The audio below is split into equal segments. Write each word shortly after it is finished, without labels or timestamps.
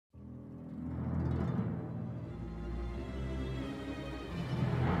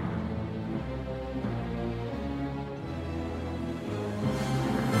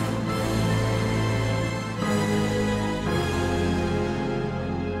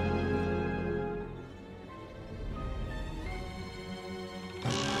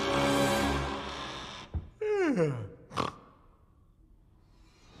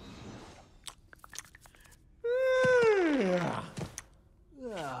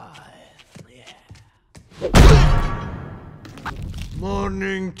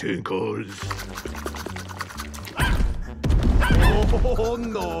Morning, Tinkles. Oh,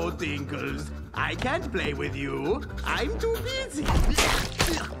 no, Tinkles. I can't play with you. I'm too busy.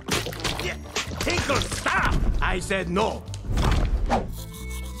 Tinkles, stop! I said no.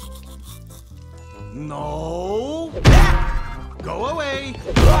 No. Go away.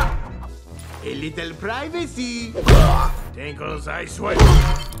 A little privacy. Tinkles, I swear.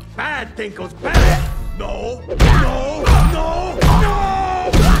 Bad, Tinkles, bad. No, no, no, no!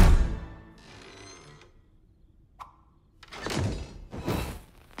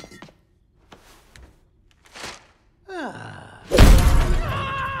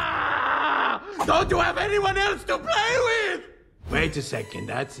 Don't you have anyone else to play with? Wait a second,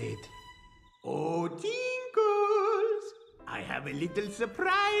 that's it. Oh, Tinkles, I have a little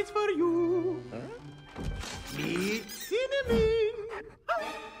surprise for you. Meet Cinnamon.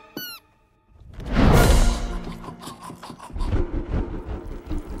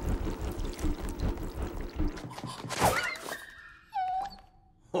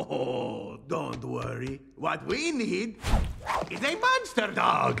 Oh, don't worry. What we need is a monster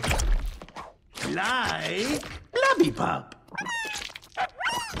dog. Like Blubby Pup.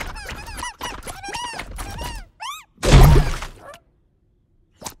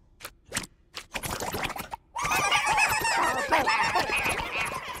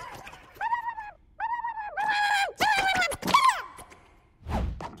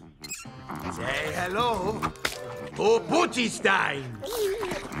 Say hello to Butchestein.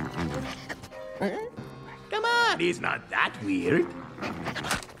 Come on, he's not that weird.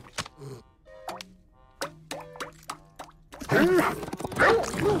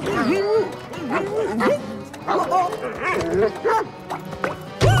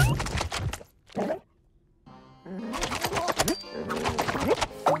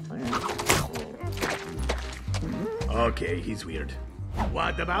 Okay, he's weird.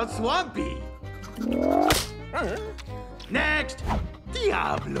 What about Swampy? Next,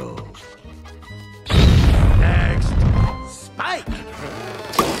 Diablo. Next, Spike.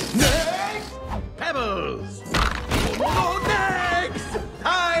 Next, Pebbles. Oh, next,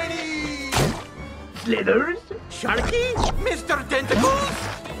 Tiny. Slithers, Sharky, Mr. Tentacles.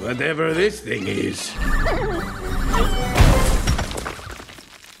 Whatever this thing is.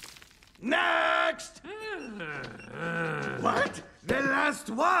 Next. What? The last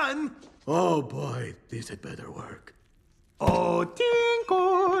one? Oh boy, this had better work. Oh,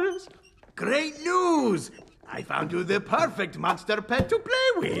 Tinkles! Great news! I found you the perfect monster pet to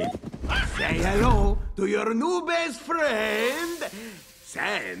play with. Say hello to your new best friend,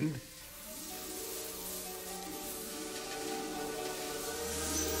 Sand.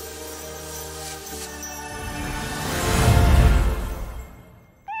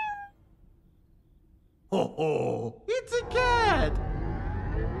 Oh, it's a cat!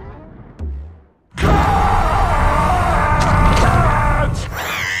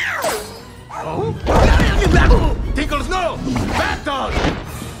 Oh? Tinkles, no! Bad dog!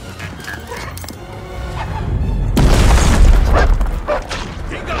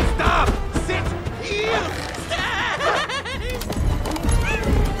 Tinkles, stop! Sit here!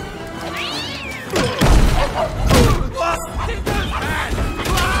 Tinkles, bad!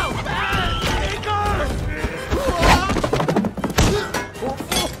 Wow, bad!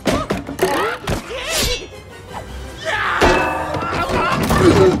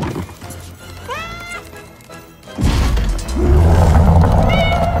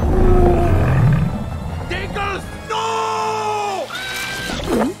 Tinkles, no!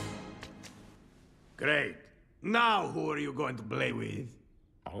 Great. Now who are you going to play with?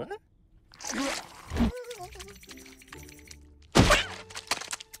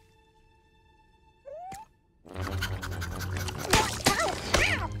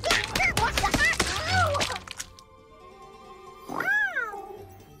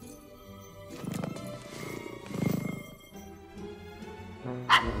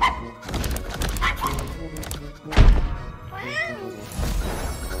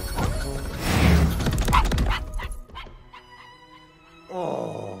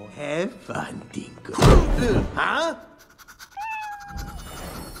 Oh, have fun, Tinkles.